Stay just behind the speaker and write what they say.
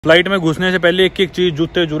Flight में घुसने से पहले एक एक चीज,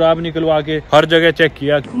 जूते जुराब निकलवा के हर जगह चेक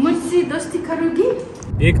किया। मुझसे दोस्ती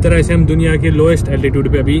करोगी? एक तरह से हम दुनिया के लोएस्ट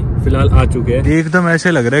एल्टीट्यूड पे अभी फिलहाल आ चुके हैं। एकदम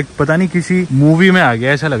ऐसे लग रहा है पता नहीं किसी मूवी में आ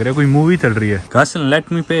गया, ऐसा लग रहा है कोई मूवी चल रही है। कासन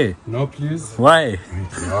लेट मी पे। No please. Why?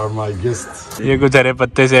 You are my guest. ये कुछ हरे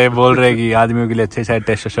पत्ते से बोल रहे कि आदमियों के लिए अच्छे शायद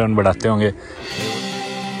टेस्टोस्टेरोन बढ़ाते होंगे।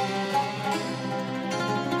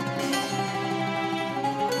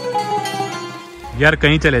 यार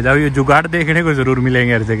कहीं चले जाओ, ये जुगाड़ देखने को जरूर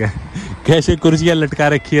मिलेंगे हर जगह। कैसे कुर्सियां लटका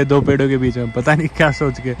रखी है दो पेड़ों के बीच में, पता नहीं क्या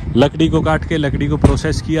सोच के। लकड़ी को काट के लकड़ी को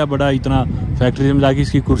प्रोसेस किया, बड़ा इतना फैक्ट्री में जाके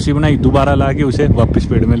इसकी कुर्सी बनाई, दोबारा ला के उसे वापस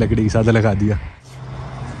पेड़ में लकड़ी के साथ लगा दिया।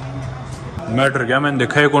 मैं डर गया, मैंने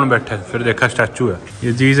देखा है कौन बैठा है, फिर देखा स्टैचू है।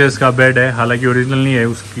 ये जीसस का बेड है, हालांकि ओरिजिनल नहीं है,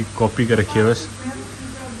 उसकी कॉपी कर रखी है बस।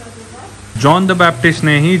 जॉन द बैप्टिस्ट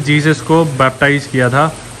ने ही जीसस को बैप्टाइज किया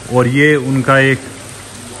था और ये उनका एक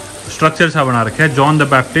स्ट्रक्चर सा बना रखा है। जॉन द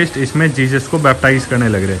बैप्टिस्ट इसमें जीसस को बैप्टाइज करने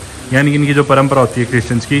लग रहे हैं, यानी कि इनकी जो परंपरा होती है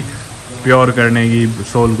क्रिश्चियंस की, प्योर करने की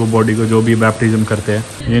सोल को, बॉडी को, जो भी बैप्टिज्म करते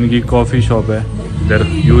हैं। ये इनकी कॉफ़ी शॉप है। इधर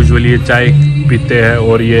यूजुअली ये चाय पीते हैं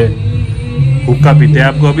और ये हुक्का पीते हैं।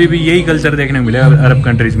 आपको अभी भी यही कल्चर देखने को मिलेगा अरब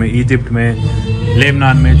कंट्रीज़ में, इजिप्ट में,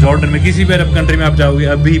 लेबनान में, जॉर्डन में, किसी भी अरब कंट्री में आप जाओगे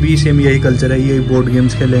अभी भी सेम यही कल्चर है। यही बोर्ड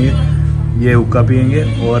गेम्स खेलेंगे, ये हुक्का पियेंगे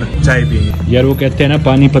और चाय पियेंगे। यार वो कहते हैं ना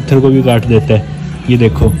पानी पत्थर को भी काट देता है। ये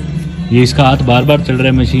देखो, ये इसका हाथ बार बार चल रहा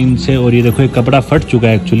है मशीन से, और ये देखो एक कपड़ा फट चुका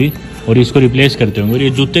है एक्चुअली, और इसको रिप्लेस करते होंगे। और ये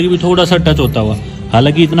जूते की भी थोड़ा सा टच होता हुआ,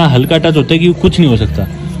 हालांकि इतना हल्का टच होता है कि कुछ नहीं हो सकता,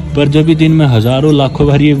 पर जब भी दिन में हज़ारों लाखों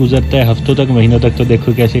बार ये गुजरता है, हफ्तों तक, महीनों तक, तो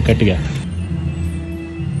देखो कैसे कट गया।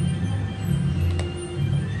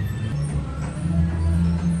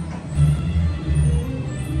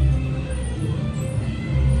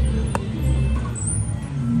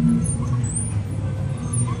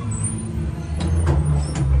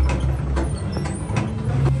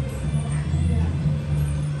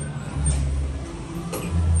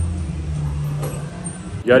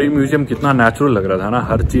 यार ये म्यूजियम कितना नेचुरल लग रहा था ना,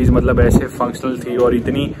 हर चीज मतलब ऐसे फंक्शनल थी और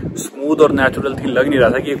इतनी स्मूथ और नेचुरल थी, लग नहीं रहा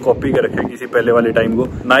था कि ये कॉपी कर रखा है किसी पहले वाले टाइम को।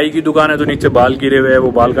 नाई की दुकान है तो नीचे बाल गिरे हुए हैं,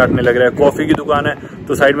 वो बाल काटने लग रहा है। कॉफी की दुकान है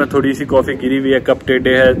तो साइड में थोड़ी सी कॉफी गिरी हुई है, कप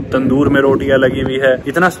टेढ़े है, तंदूर में रोटियां लगी हुई है।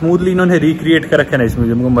 इतना स्मूथली इन्होंने रिक्रिएट कर रखा है ना इस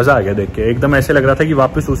म्यूजियम को, मजा आ गया देख के। एकदम ऐसे लग रहा था कि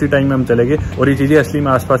वापस उसी टाइम में हम चले गए और ये चीजें असली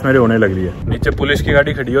में आसपास मेरे होने लग रही है। नीचे पुलिस की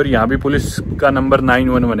गाड़ी खड़ी है और यहाँ भी पुलिस का नंबर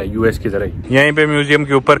 911 है, यूएस की तरह ही। यहीं पे म्यूजियम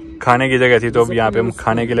के ऊपर खाने की जगह थी, तो अब यहाँ पे हम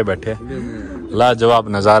खाने के लिए बैठे हैं।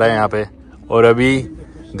 लाजवाब नज़ारा है यहाँ पे। और अभी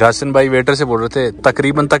घासन भाई वेटर से बोल रहे थे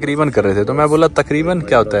तकरीबन कर रहे थे, तो मैं बोला तकरीबन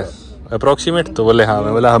क्या होता है, अप्रोक्सीमेट? तो बोले हाँ।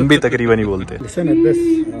 मैं बोला हम भी तकरीबन ही बोलते हैं।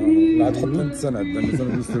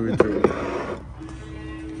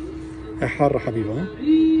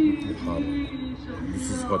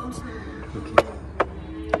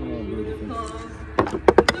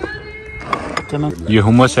 ये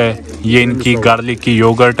हुमस है, ये इनकी गार्लिक की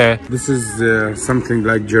योगर्ट है। This is something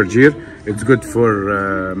like जर्जीर. It's good for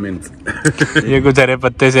mint. ये कुछ हरे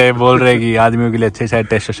पत्ते से बोल रहे कि आदमियों के लिए अच्छे शायद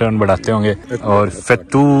टेस्टोस्टेरोन बढ़ाते होंगे। और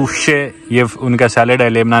फतूशे, ये उनका सैलेड है,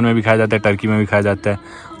 लेबनान में भी खाया जाता है, टर्की में भी खाया जाता है।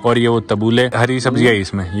 और ये वो तबूले, हरी सब्जियां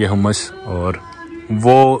इसमें, ये हुमस, और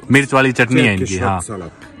वो मिर्च वाली चटनी है इनकी। हाँ,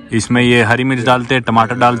 इसमें ये हरी मिर्च डालते हैं,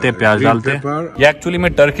 टमाटर डालते हैं, प्याज डालते हैं। ये एक्चुअली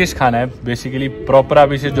में टर्किश खाना है बेसिकली, प्रॉपर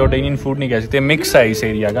आप इसे जॉर्डेनियन फूड नहीं कह सकते, मिक्स है इस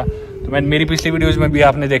एरिया का। तो मैं मेरी पिछली वीडियोस में भी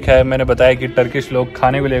आपने देखा है, मैंने बताया कि टर्किश लोग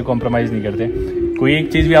खाने को लेकर कॉम्प्रोमाइज़ नहीं करते। कोई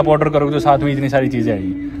एक चीज़ भी आप ऑर्डर करोगे तो साथ में इतनी सारी चीज़ें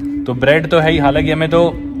आएगी। तो ब्रेड तो है ही, हालांकि हमें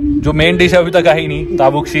तो जो मेन डिश है अभी तक आई नहीं,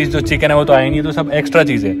 ताबुक शीश जो चिकन है वो तो आई नहीं, तो सब एक्स्ट्रा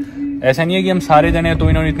चीज़ें। ऐसा नहीं है कि हम सारे जने तो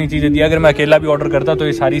इन्होंने इतनी चीज़ें दी, अगर मैं अकेला भी ऑर्डर करता तो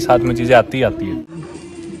ये सारी साथ में चीज़ें आती है।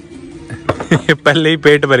 पहले ही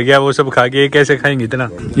पेट भर गया वो सब खा के, ये कैसे खाएंगे इतना।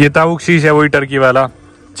 ये ताबुक शीश है, वही टर्की वाला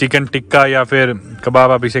चिकन टिक्का या फिर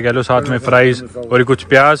कबाब आप इसे कह लो, साथ में फ्राइज और कुछ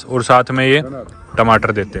प्याज, और साथ में ये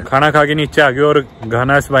टमाटर देते हैं। खाना खा के नीचे आ गए और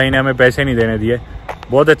घानास भाई ने हमें पैसे नहीं देने दिए।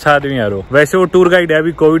 बहुत अच्छा आदमी यार वो। वैसे वो टूर गाइड है,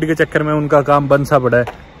 अभी कोविड के चक्कर में उनका काम बंद सा पड़ा है,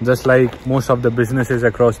 just like most of the businesses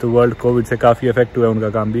across the world. Covid से काफी इफेक्ट हुआ है उनका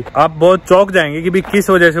काम भी। आप बहुत चौंक जाएंगे कि भी किस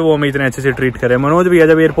वजह से वो हमें इतने अच्छे से ट्रीट करे। मनोज भैया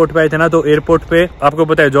जब एयरपोर्ट पे आए थे ना, तो एयरपोर्ट पे आपको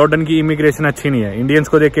पता है जॉर्डन की इमिग्रेशन अच्छी नहीं है, इंडियंस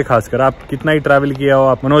को देख के खासकर। आप कितना ही ट्रैवल किया हो,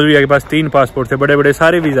 आप मनोज भैया के पास 3 पासपोर्ट थे, बड़े बड़े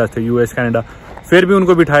सारे वीजा थे, यूएस कनाडा, फिर भी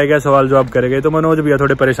उनको बिठाया गया, सवाल जवाब करे गए। तो मनोज भैया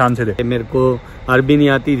थोड़े परेशान से थे। मेरे को अरबी नहीं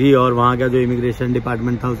आती थी और वहाँ का जो इमिग्रेशन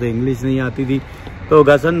डिपार्टमेंट था उसे इंग्लिश नहीं आती थी। तो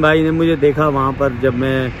घसन भाई ने मुझे देखा वहाँ पर, जब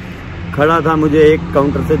मैं खड़ा था, मुझे एक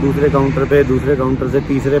काउंटर से दूसरे काउंटर पे, दूसरे काउंटर से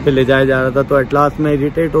तीसरे पे ले जाया जा रहा था। तो एट लास्ट में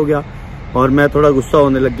इरिटेट हो गया और मैं थोड़ा गुस्सा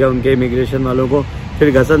होने लग गया उनके इमिग्रेशन वालों को।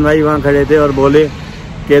 फिर घसन भाई वहाँ खड़े थे और बोले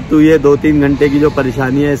कि तू ये 2-3 घंटे की जो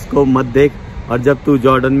परेशानी है इसको मत देख, और जब तू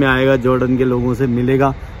जॉर्डन में आएगा, जॉर्डन के लोगों से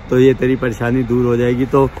मिलेगा, तो ये तेरी परेशानी दूर हो जाएगी।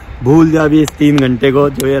 तो भूल जा भी इस 3 घंटे को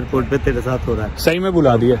जो एयरपोर्ट पे तेरे साथ हो रहा है। सही में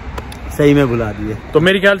बुला दिया, सही में बुला दिए। तो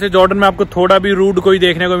मेरे ख्याल से जॉर्डन में आपको थोड़ा भी रूड कोई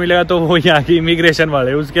देखने को मिलेगा तो वो यहाँ की इमिग्रेशन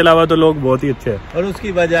वाले, उसके अलावा तो लोग बहुत ही अच्छे हैं। और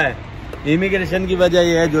उसकी वजह है इमिग्रेशन की वजह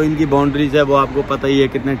ये है, जो इनकी बाउंड्रीज है वो आपको पता ही है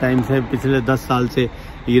कितने टाइम से, पिछले 10 साल से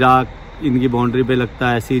इराक इनकी बाउंड्री पे लगता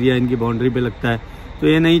है, सीरिया इनकी बाउंड्री पे लगता है। तो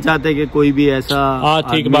ये नहीं चाहते कि कोई भी ऐसा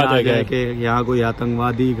ठीक बात है कि यहाँ कोई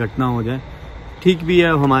आतंकवादी घटना हो जाए। ठीक भी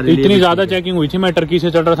है हमारे लिए। इतनी ज्यादा चेकिंग हुई थी, मैं टर्की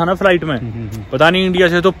से चढ़ रहा था ना फ्लाइट में, पता नहीं इंडिया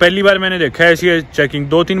से, तो पहली बार मैंने देखा है ऐसी चेकिंग।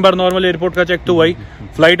 2-3 बार नॉर्मल एयरपोर्ट का चेक तो हुआ ही,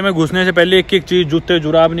 फ्लाइट में घुसने से पहले एक एक चीज, जूते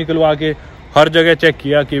जुराब निकलवा के हर जगह चेक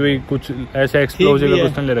किया कि भाई कुछ ऐसा एक्सप्लोजिव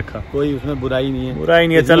कुछ नहीं ले रखा। कोई उसमें बुराई नहीं है, बुराई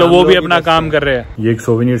नहीं है, चलो वो भी अपना काम कर रहे हैं। ये एक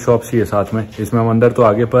सोवेनियर शॉप सी है साथ में, इसमें हम अंदर तो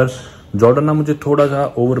आगे, पर जॉर्डन ना मुझे थोड़ा सा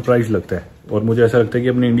ओवर प्राइस लगता है और मुझे ऐसा लगता है कि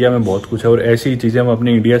अपने इंडिया में बहुत कुछ है और ऐसी चीजें हम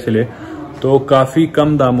अपने इंडिया से ले तो काफी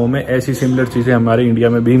कम दामों में ऐसी सिमिलर चीजें हमारे इंडिया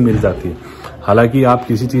में भी मिल जाती है। हालांकि आप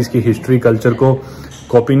किसी चीज की हिस्ट्री कल्चर को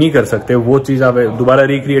कॉपी नहीं कर सकते, वो चीज आप दोबारा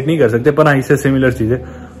रिक्रिएट नहीं कर सकते, पर हाँ इससे सिमिलर चीजें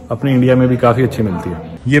अपने इंडिया में भी काफी अच्छी मिलती है।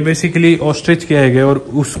 ये बेसिकली ऑस्ट्रिच किया गया और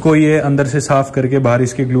उसको ये अंदर से साफ करके बाहर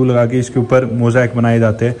इसके ग्लू लगा के इसके ऊपर मोज़ाइक बनाए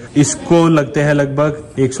जाते हैं। इसको लगते हैं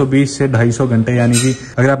लगभग 120 से 250 घंटे, यानी कि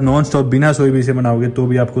अगर आप नॉन स्टॉप बिना सोए भी इसे बनाओगे तो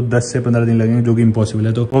भी आपको 10 से 15 दिन लगेंगे, जो कि इम्पॉसिबल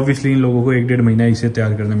है। तो ऑब्वियसली इन लोगों को 1-1.5 महीना इसे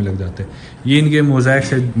तैयार करने में लग जाते हैं। ये इनके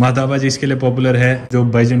मोज़ाइक्स है, मादाबा जिसके लिए पॉपुलर है, जो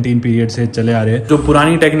बाइजेंटीन पीरियड से चले आ रहे हैं। जो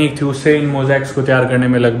पुरानी टेक्निक थी उससे इन मोज़ाइक्स को तैयार करने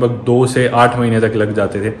में लगभग 2 से 8 महीने तक लग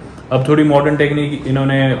जाते थे। अब थोड़ी मॉडर्न टेक्निक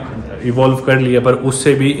इन्होंने इवॉल्व कर लिया, पर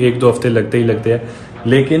उससे भी 1-2 हफ्ते लगते ही लगते हैं।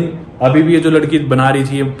 लेकिन अभी भी ये जो लड़की बना रही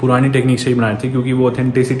थी ये पुरानी टेक्निक से ही बना रही थी, क्योंकि वो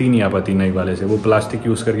ऑथेंटिसिटी नहीं आ पाती नई वाले से। वो प्लास्टिक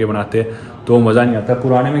यूज़ करके बनाते हैं तो मज़ा नहीं आता।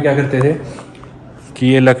 पुराने में क्या करते थे कि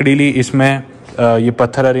ये लकड़ी ली, इसमें ये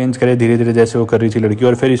पत्थर अरेंज करे धीरे धीरे जैसे वो कर रही थी लड़की,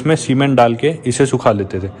 और फिर इसमें सीमेंट डाल के इसे सुखा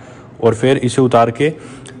लेते थे और फिर इसे उतार के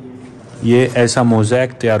ये ऐसा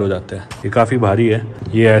मोज़ाइक तैयार हो जाता है। ये काफ़ी भारी है,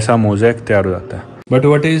 ये ऐसा मोज़ाइक तैयार हो जाता है। But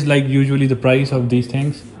what is like usually the price of these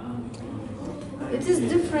things? It is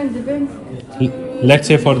different, depends.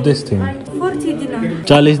 Let's say for this thing 40 dinar.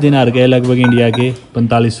 40 दिनार के लगभग इंडिया के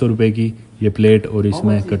 4500 रुपए की ये प्लेट और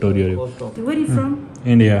इसमें कटोरी। Where are you from?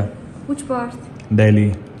 India. Which part? Delhi.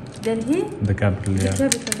 Delhi? The capital, yeah.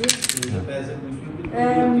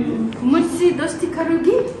 मुझसे दोस्ती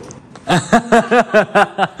करोगी?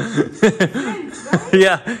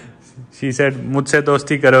 Yeah. She said मुझसे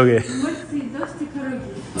दोस्ती करोगे?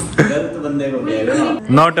 गलत बंदे को कहेगा।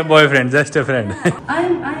 Not a boyfriend, just a friend. I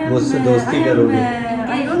am मुझसे दोस्ती करोगे?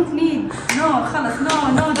 I don't need. No, خلاص,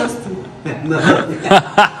 no दोस्ती.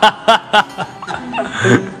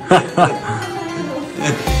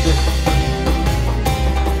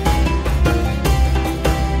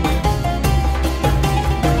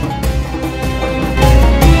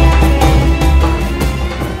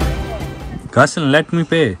 Cousin, let me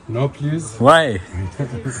pay. No, please. Why?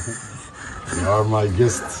 You are my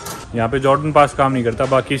guest. यहाँ पे जॉर्डन पास काम नहीं करता,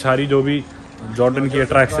 बाकी सारी जो भी जॉर्डन की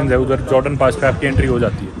अट्रैक्शन है उधर जॉर्डन पास पे आपकी एंट्री हो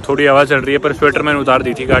जाती है। थोड़ी हवा चल रही है, पर स्वेटर मैंने उतार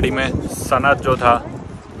दी थी गाड़ी में। सनत जो था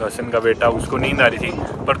हसन का बेटा, उसको नींद आ रही थी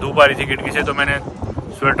पर धूप आ रही थी खिड़की से, तो मैंने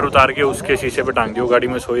स्वेटर उतार के उसके शीशे पे टांग दिया। वो गाड़ी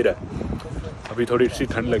में सो ही रहा है, अभी थोड़ी सी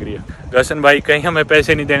ठंड लग रही है। हसन भाई कहीं हमें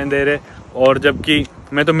पैसे नहीं देने दे रहे, और जबकि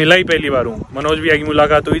मैं तो मिला ही पहली बार हूँ। मनोज भैया की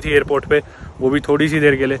मुलाकात हुई थी एयरपोर्ट पे, वो भी थोड़ी सी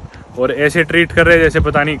देर के लिए, और ऐसे ट्रीट कर रहे जैसे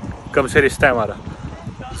पता नहीं कब से रिश्ता है हमारा।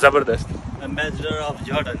 जबरदस्त। Ambassador of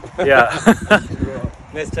Jordan. Yeah.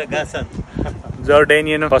 Mr. Gassan.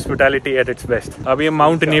 Jordanian hospitality at its best. अब ये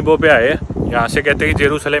माउंट नीबो पे आए, यहाँ से कहते हैं कि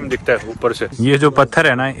जेरूसलेम दिखता है ऊपर से। ये जो पत्थर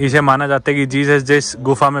है ना, इसे माना जाता है कि जीसस जिस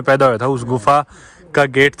गुफा में पैदा हुआ था उस गुफा का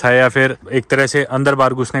गेट था, या फिर एक तरह से अंदर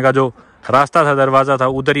बाहर घुसने का जो रास्ता था, दरवाजा था,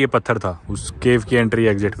 उधर ये पत्थर था उस केव की एंट्री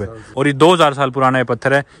एग्जिट पे। और ये 2000 साल पुराना ये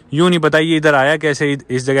पत्थर है। यूं नहीं पता ये इधर आया कैसे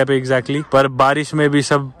इस जगह पे एग्जैक्टली, पर बारिश में भी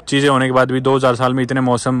सब चीजें होने के बाद भी 2000 साल में इतने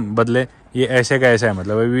मौसम बदले, ये ऐसे का ऐसा है।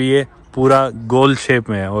 मतलब अभी ये पूरा गोल शेप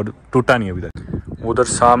में है और टूटा नहीं अभी तक। उधर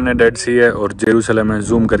सामने डेड सी है और जेरूसलम है,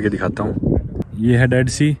 जूम करके दिखाता हूँ। ये है डेड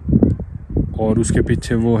सी और उसके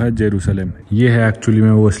पीछे वो है जेरूसलम। ये है एक्चुअली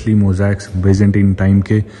में वो असली मोज़ाइक्स बाइजेंटीन टाइम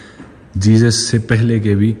के, जीसस से पहले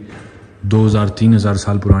के भी 2000-3000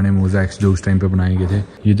 साल पुराने मोज़ाइक्स जो उस टाइम पे बनाए गए थे।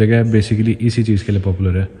 ये जगह बेसिकली इसी चीज़ के लिए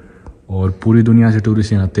पॉपुलर है और पूरी दुनिया से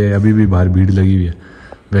टूरिस्ट यहाँ आते हैं। अभी भी बाहर भीड़ लगी हुई है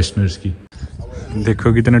वेस्टर्नर्स की।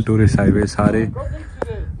 देखो कितने टूरिस्ट आए हुए, सारे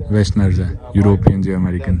वेस्टर्नर्स हैं, यूरोपियंस या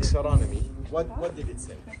अमेरिकन्स।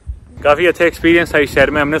 काफ़ी अच्छा एक्सपीरियंस था इस शहर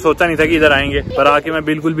में। हमने सोचा नहीं था कि इधर आएंगे, पर आके मैं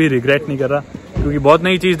बिल्कुल भी रिग्रेट नहीं कर रहा, क्योंकि बहुत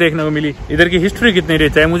नई चीज़ देखने को मिली। इधर की हिस्ट्री कितनी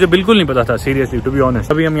रिच है मुझे बिल्कुल नहीं पता था, सीरियसली टू बी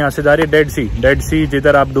ऑनेस्ट। अभी हम यहाँ से जा रहे हैं डेड सी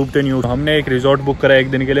जिधर आप डूबते नहीं हो। हमने एक रिजॉर्ट बुक करा एक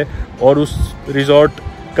दिन के लिए, और उस रिजॉर्ट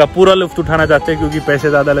का पूरा लुत्फ उठाना चाहते हैं क्योंकि पैसे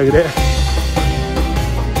ज़्यादा लग रहे हैं।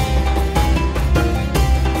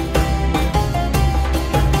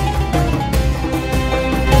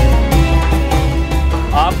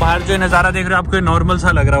 आप बाहर जो नज़ारा देख रहे हो आपको नॉर्मल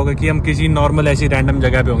सा लग रहा होगा कि हम किसी नॉर्मल ऐसी रैंडम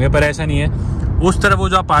जगह पे होंगे, पर ऐसा नहीं है। उस तरफ वो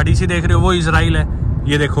जो आप पहाड़ी सी देख रहे हो वो इजराइल है,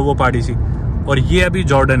 ये देखो वो पहाड़ी सी, और ये अभी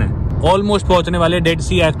जॉर्डन है। ऑलमोस्ट पहुंचने वाले। डेड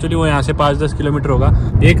सी एक्चुअली वो यहाँ से 5-10 किलोमीटर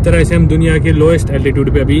होगा। एक तरह से हम दुनिया के लोएस्ट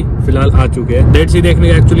एल्टीट्यूड पे अभी फिलहाल आ चुके हैं। डेड सी देखने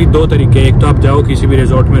के एक्चुअली 2 तरीके, एक तो आप जाओ किसी भी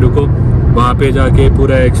रिजॉर्ट में रुको, वहाँ पे जाके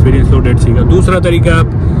पूरा एक्सपीरियंस लो डेड सी का। दूसरा तरीका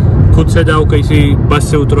आप खुद से जाओ, किसी बस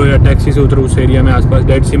से उतरो या टैक्सी से उतरो उस एरिया में आसपास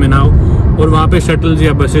डेड सी में ना हो, और वहाँ पे शटल्स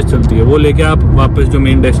या बसेस चलती है, वो लेके आप वापस जो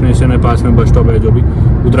मेन डेस्टिनेशन है पास में बस स्टॉप है जो भी,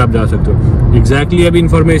 उधर आप जा सकते हो। एग्जैक्टली अभी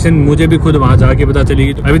इन्फॉर्मेशन मुझे भी खुद वहाँ जाके पता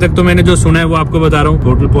चलेगी। अभी तक तो मैंने जो सुना है वो आपको बता रहा हूँ।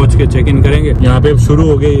 होटल पहुँच के चेक इन करेंगे। यहाँ पे शुरू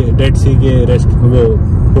हो गए डेड सी के वो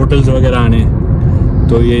होटल्स वगैरह आने,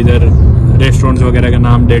 तो ये इधर रेस्टोरेंट्स वगैरह का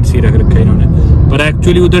नाम डेड सी रख रखा है इन्होंने, पर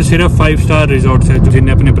एक्चुअली उधर सिर्फ 5 स्टार रिजॉर्ट्स है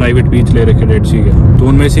जिन्हें अपने प्राइवेट बीच ले रखे डेड सी के। तो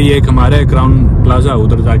उनमें से ये एक हमारा है क्राउन प्लाजा,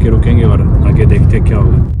 उधर जाके रुकेंगे और आगे देखते हैं क्या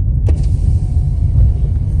होगा।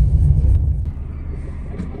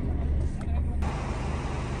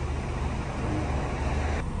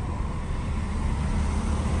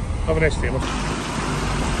 अब रेस्ट है बस।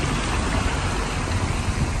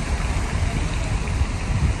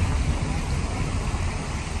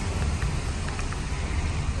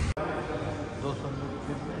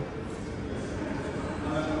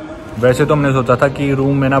 वैसे तो हमने सोचा था कि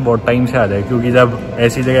रूम में ना बहुत टाइम से आ जाए, क्योंकि जब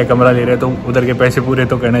ऐसी जगह कमरा ले रहे हैं तो उधर के पैसे पूरे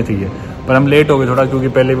तो करने चाहिए, पर हम लेट हो गए थोड़ा क्योंकि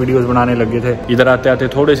पहले वीडियोस बनाने लगे थे। इधर आते आते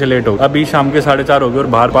थोड़े से लेट हो गए। अभी शाम के 4:30 हो गए और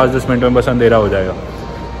बाहर 5-10 मिनट में बस अंधेरा हो जाएगा।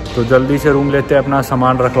 तो जल्दी से रूम लेते हैं, अपना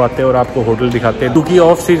सामान रखवाते हैं और आपको होटल दिखाते हैं, क्योंकि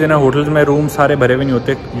ऑफ सीजन है, होटल्स में रूम सारे भरे हुए नहीं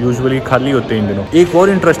होते, यूजुअली खाली होते हैं इन दिनों। एक और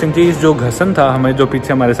इंटरेस्टिंग चीज़, जो घसन था हमें जो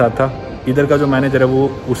पीछे हमारे साथ था, इधर का जो मैनेजर है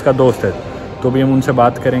वो उसका दोस्त है, तो भी हम उनसे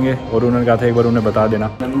बात करेंगे और उन्होंने कहा था एक बार उन्हें बता देना।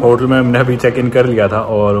 होटल में हमने अभी चेक इन कर लिया था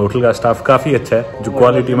और होटल का स्टाफ काफ़ी अच्छा है। जो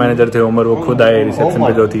क्वालिटी मैनेजर थे उमर, वो खुद आए, रिसेप्शन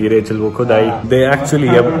पे जो थी रेचल वो खुद आई। They actually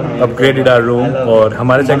upgraded our room, और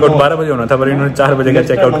हमारे चेकआउट 12 बजे होना था पर इन्होंने 4 बजे का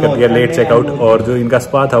चेकआउट कर दिया, लेट चेकआउट, और जो इनका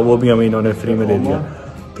स्पा था वो भी हमें इन्होंने फ्री में दे दिया।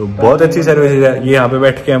 तो बहुत अच्छी सर्विस है। ये यहाँ पे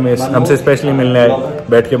बैठ के हमसे स्पेशली मिलने आए,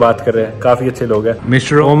 बैठ के बात कर रहे हैं, काफ़ी अच्छे लोग हैं।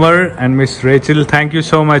 Mister Umar and miss Rachel, thank you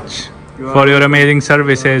so much for your amazing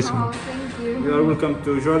services. You are welcome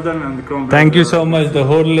to Jordan and the Crown. Thank you so much. The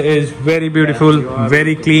hotel is very beautiful,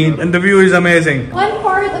 very clean, and the view is amazing. One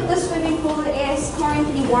part of the swimming pool is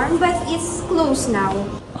currently warm, but it's closed now.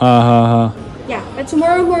 Yeah, but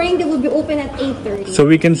tomorrow morning they will be open at 8:30. So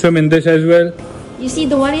we can swim in this as well? You see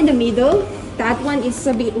the one in the middle? That one is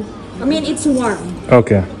a bit, it's warm.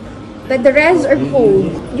 Okay. But the rest are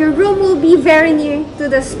cold. Your room will be very near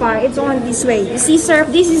to the spa. It's on this way. You see, sir,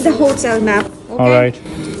 this is the hotel map. Okay? All right.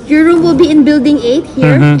 Your room will be in building 8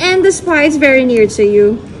 here, and the spa is very near to you.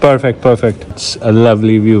 Perfect, perfect. It's a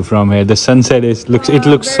lovely view from here. The sunset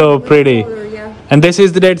looks so pretty. Color, yeah. And this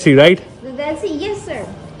is the Dead Sea, right? The Dead Sea, yes, sir.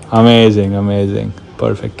 Amazing, amazing.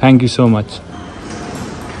 Perfect. Thank you so much.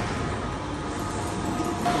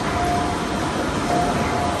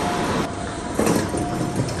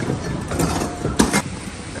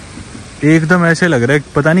 एकदम ऐसे लग रहा है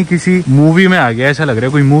पता नहीं किसी movie में आ गया, ऐसा लग रहा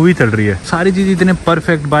है कोई मूवी चल रही है। सारी चीज इतने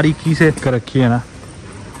परफेक्ट बारीकी से कर रखी है ना।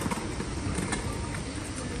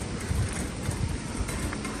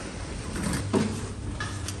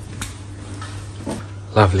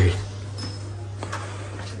 लवली।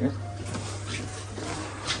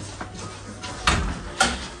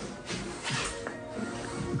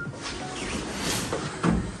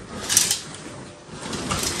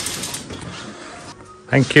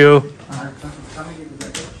 Thank you.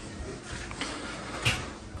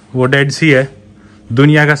 वो डेड सी है,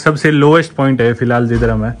 दुनिया का सबसे लोएस्ट पॉइंट है फिलहाल जिधर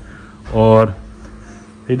हम है, और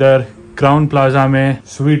इधर क्राउन प्लाजा में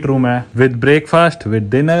स्वीट रूम है with breakfast, with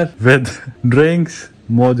dinner, with drinks.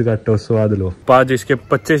 मौज काटो, स्वाद लो। 5 इसके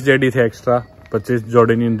 25 जेडी थे एक्स्ट्रा, 25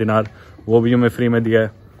 जॉर्डनियन दिनार, वो भी हमें फ्री में दिया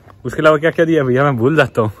है। उसके अलावा क्या क्या दिया भैया, मैं भूल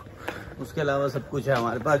जाता हूँ। उसके अलावा सब कुछ है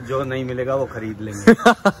हमारे पास, जो नहीं मिलेगा वो खरीद लेंगे।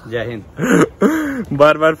 जय हिंद।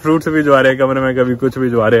 बार बार फ्रूट्स भिजवा रहे हैं कमरे में, कभी कुछ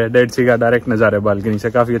भिजवा रहे हैं। डेड सी का डायरेक्ट नजारा है बालकनी से,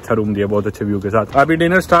 काफी अच्छा रूम दिया, बहुत अच्छे व्यू के साथ। अभी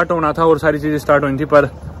डिनर स्टार्ट होना था और सारी चीजें स्टार्ट होनी थी, पर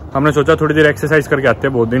हमने सोचा थोड़ी देर एक्सरसाइज करके आते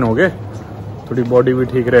हैं, बहुत दिन हो गए, थोड़ी बॉडी भी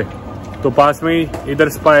ठीक रहे। तो पास में ही इधर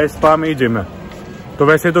स्पा है, स्पा में ही जिम है। तो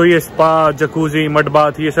वैसे तो ये स्पा, जकूजी, मड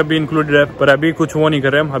बाथ ये सब भी इंक्लूडेड है, पर अभी कुछ वो नहीं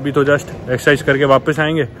कर रहे हम। अभी तो जस्ट एक्सरसाइज करके वापस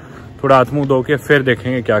आएंगे, थोड़ा हाथ मुंह धो के फिर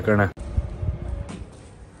देखेंगे क्या करना है।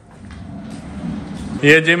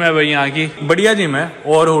 ये जिम है भाई, यहाँ की बढ़िया जिम है,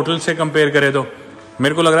 और होटल से कंपेयर करें तो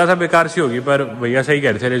मेरे को लग रहा था बेकार सी होगी, पर भैया सही कह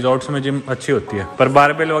रहे थे, रिजॉर्ट्स में जिम अच्छी होती है। पर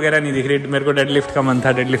बारबेल वगैरह नहीं दिख रही। मेरे को डेडलिफ्ट का मन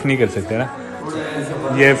था, डेडलिफ्ट नहीं कर सकते ना।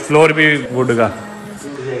 ये फ्लोर भी वुड का।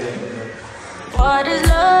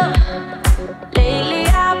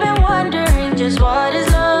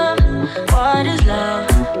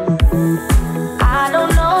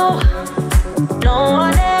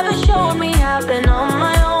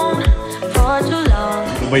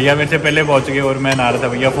 भैया मेरे से पहले पहुंच गए और मैं नहा रहा था।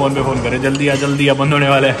 भैया फ़ोन पे फ़ोन करे, जल्दी आ, बंद होने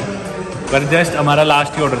वाला है। पर जस्ट हमारा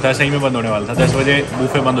लास्ट ही ऑर्डर था, सही में बंद होने वाला था। 10 बजे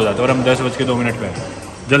बूफे बंद हो जाता और हम 10:02 पे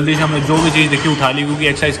जल्दी से हमने जो भी चीज़ देखी उठा ली, क्योंकि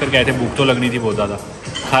एक्सरसाइज करके आए थे, भूख तो लगनी थी बहुत ज़्यादा।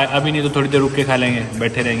 खाए अभी नहीं तो थोड़ी देर रुक के खा लेंगे,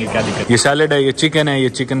 बैठे रहेंगे, क्या दिक्कत। ये सैलेड है, ये चिकन है, ये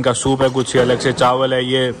चिकन का सूप है, कुछ अलग से चावल है,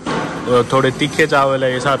 ये थोड़े तीखे चावल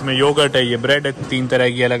है, ये साथ में योगर्ट है, ये ब्रेड है 3 तरह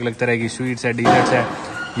की, अलग अलग तरह की स्वीट्स है, डिजर्ट्स है,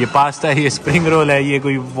 ये पास्ता है, ये स्प्रिंग रोल है, ये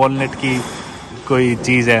कोई वॉलनट की कोई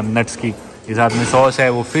चीज़ है, नट्स की, ये साथ में सॉस है,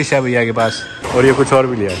 वो फिश है भैया के पास, और ये कुछ और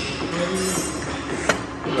भी लिया है।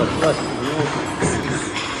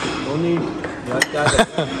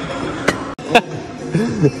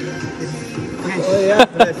 यार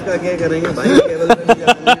फ्रेश का क्या करेंगे भाई, केबल पे भी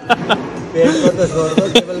पेट को तो छोड़ दो,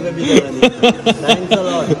 केबल पे भी थैंक्स अ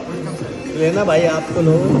लॉट। लेना भाई, आप तो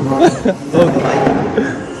लो भाई।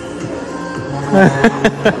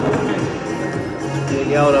 ये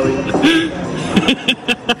क्या हो रहा भाई?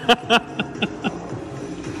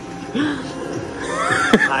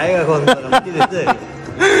 खाएगा कौन सा? रमती देते हैं।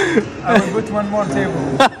 I will put one more table.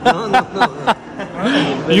 No.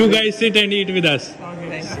 You guys sit and eat with us.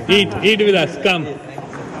 Eat with us. Come.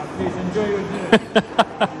 Please enjoy your dinner.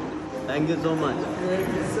 Thank you so much.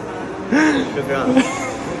 शुक्रिया।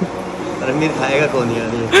 रणवीर खाएगा कौन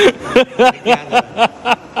यार ये?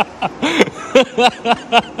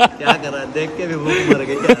 क्या कर रहा है? देख के भी भूख मर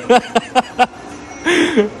गई यार।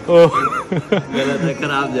 गलत है,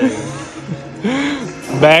 खराब जाएगा।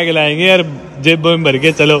 बैग लाएंगे यार, जेब में भर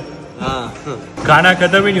के चलो। हाँ, खाना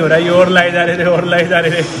खत्म ही नहीं हो रहा, ये और लाए जा रहे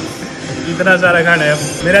थे इतना सारा खाना है।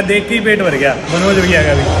 मेरा देख के ही पेट भर गया, मनोज भैया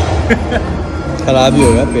का भी। खराब ही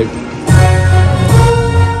होगा पेट।